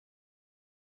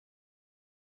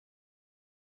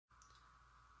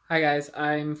Hi guys,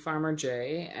 I'm Farmer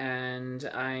Jay and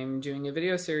I'm doing a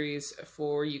video series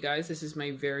for you guys. This is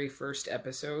my very first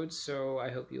episode, so I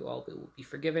hope you all will be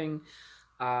forgiving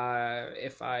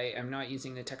if I am not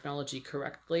using the technology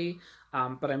correctly,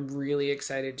 but I'm really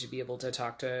excited to be able to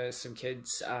talk to some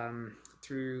kids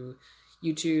through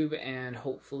YouTube and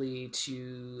hopefully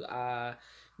to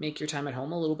make your time at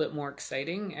home a little bit more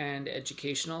exciting and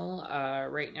educational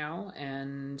right now.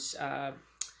 And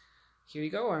here you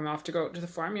go. I'm off to go out to the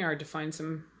farmyard to find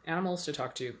some animals to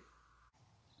talk to.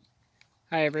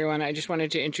 Hi everyone. I just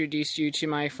wanted to introduce you to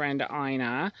my friend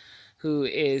Ina, who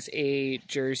is a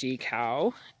Jersey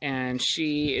cow, and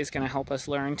she is going to help us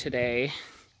learn today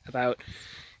about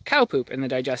cow poop and the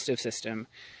digestive system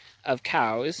of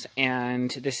cows.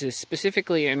 And this is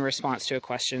specifically in response to a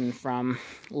question from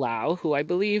Lau, who I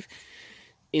believe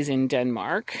is in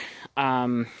Denmark,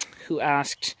 who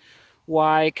asked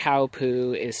why cow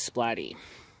poo is splatty.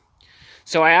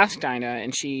 So I asked Ina,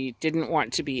 and she didn't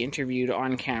want to be interviewed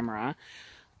on camera,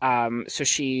 so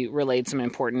she relayed some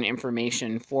important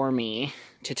information for me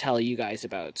to tell you guys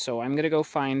about. So I'm going to go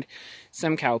find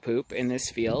some cow poop in this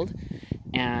field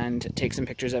and take some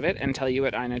pictures of it and tell you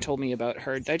what Ina told me about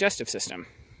her digestive system.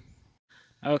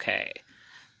 Okay,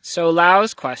 so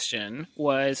Lau's question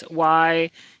was,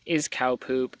 why is cow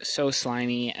poop so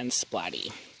slimy and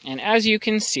splatty? And as you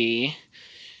can see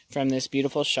from this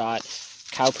beautiful shot,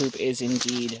 cow poop is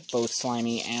indeed both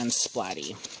slimy and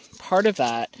splatty. Part of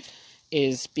that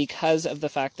is because of the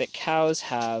fact that cows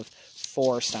have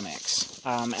 4 stomachs.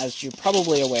 As you're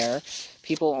probably aware,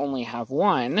 people only have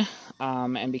 1,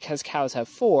 and because cows have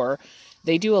 4,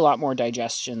 they do a lot more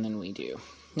digestion than we do.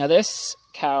 Now this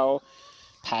cow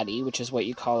patty, which is what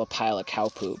you call a pile of cow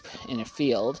poop in a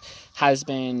field, has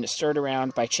been stirred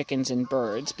around by chickens and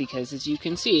birds because, as you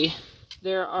can see,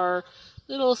 there are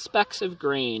little specks of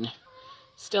grain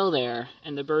still there,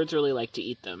 and the birds really like to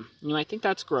eat them. You might think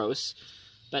that's gross,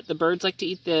 but the birds like to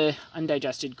eat the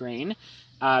undigested grain,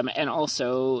 and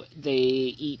also they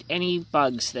eat any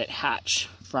bugs that hatch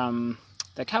from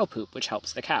the cow poop, which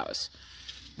helps the cows.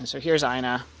 And so here's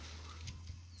Ina.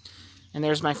 And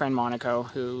there's my friend Monaco,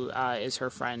 who is her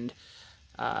friend.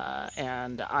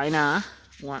 And Ina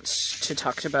wants to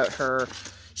talk about her.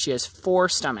 She has 4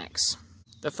 stomachs.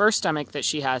 The first stomach that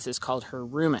she has is called her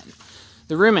rumen.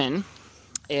 The rumen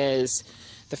is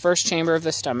the first chamber of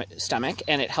the stomach,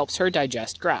 and it helps her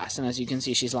digest grass. And as you can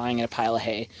see, she's lying in a pile of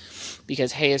hay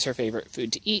because hay is her favorite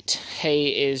food to eat. Hay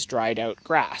is dried out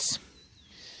grass.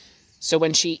 So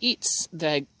when she eats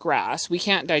the grass, we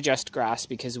can't digest grass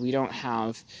because we don't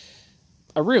have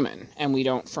a rumen, and we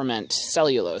don't ferment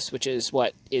cellulose, which is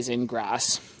what is in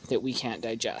grass that we can't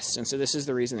digest. And so this is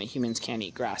the reason that humans can't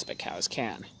eat grass, but cows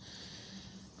can.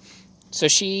 So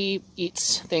she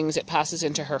eats things, it passes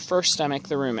into her first stomach,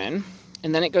 the rumen,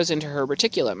 and then it goes into her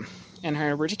reticulum. And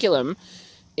her reticulum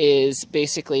is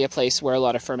basically a place where a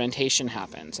lot of fermentation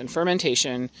happens. And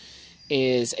fermentation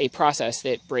is a process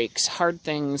that breaks hard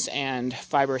things and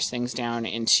fibrous things down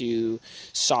into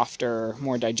softer,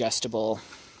 more digestible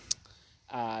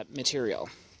material.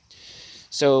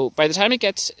 So by the time it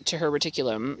gets to her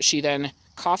reticulum, she then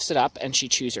coughs it up and she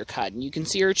chews her cud. And you can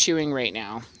see her chewing right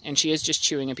now, and she is just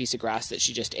chewing a piece of grass that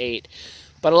she just ate.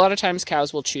 But a lot of times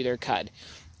cows will chew their cud,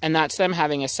 and that's them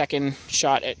having a second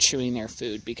shot at chewing their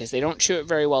food because they don't chew it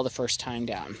very well the first time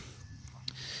down.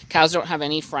 Cows don't have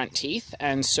any front teeth,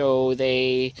 and so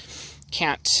they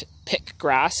can't pick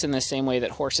grass in the same way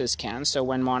that horses can. So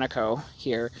when Monaco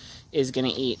here is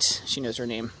going to eat, she knows her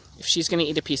name, if she's going to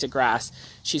eat a piece of grass,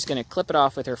 she's going to clip it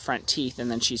off with her front teeth,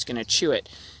 and then she's going to chew it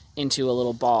into a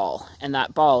little ball. And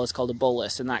that ball is called a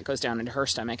bolus, and that goes down into her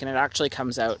stomach, and it actually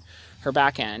comes out her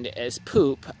back end as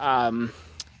poop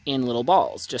in little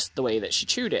balls, just the way that she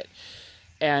chewed it.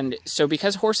 And so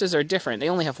because horses are different, they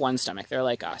only have 1 stomach. They're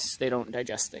like us. They don't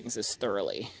digest things as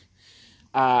thoroughly.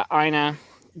 Ina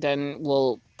then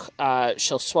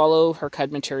she'll swallow her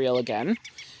cud material again,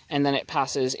 and then it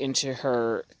passes into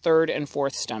her 3rd and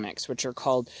 4th stomachs, which are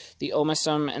called the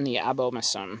omasum and the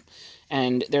abomasum.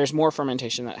 And there's more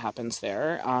fermentation that happens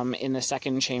there. In the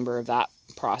 2nd chamber of that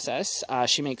process,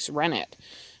 she makes rennet,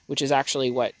 which is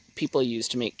actually what people use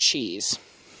to make cheese.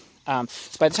 So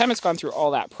by the time it's gone through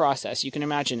all that process, you can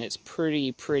imagine it's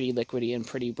pretty liquidy and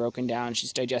pretty broken down.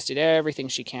 She's digested everything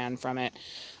she can from it.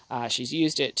 She's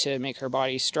used it to make her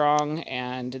body strong,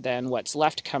 and then what's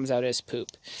left comes out as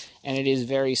poop. And it is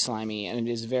very slimy, and it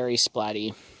is very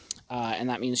splatty, and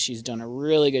that means she's done a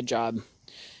really good job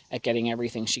at getting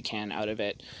everything she can out of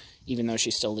it, even though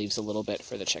she still leaves a little bit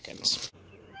for the chickens.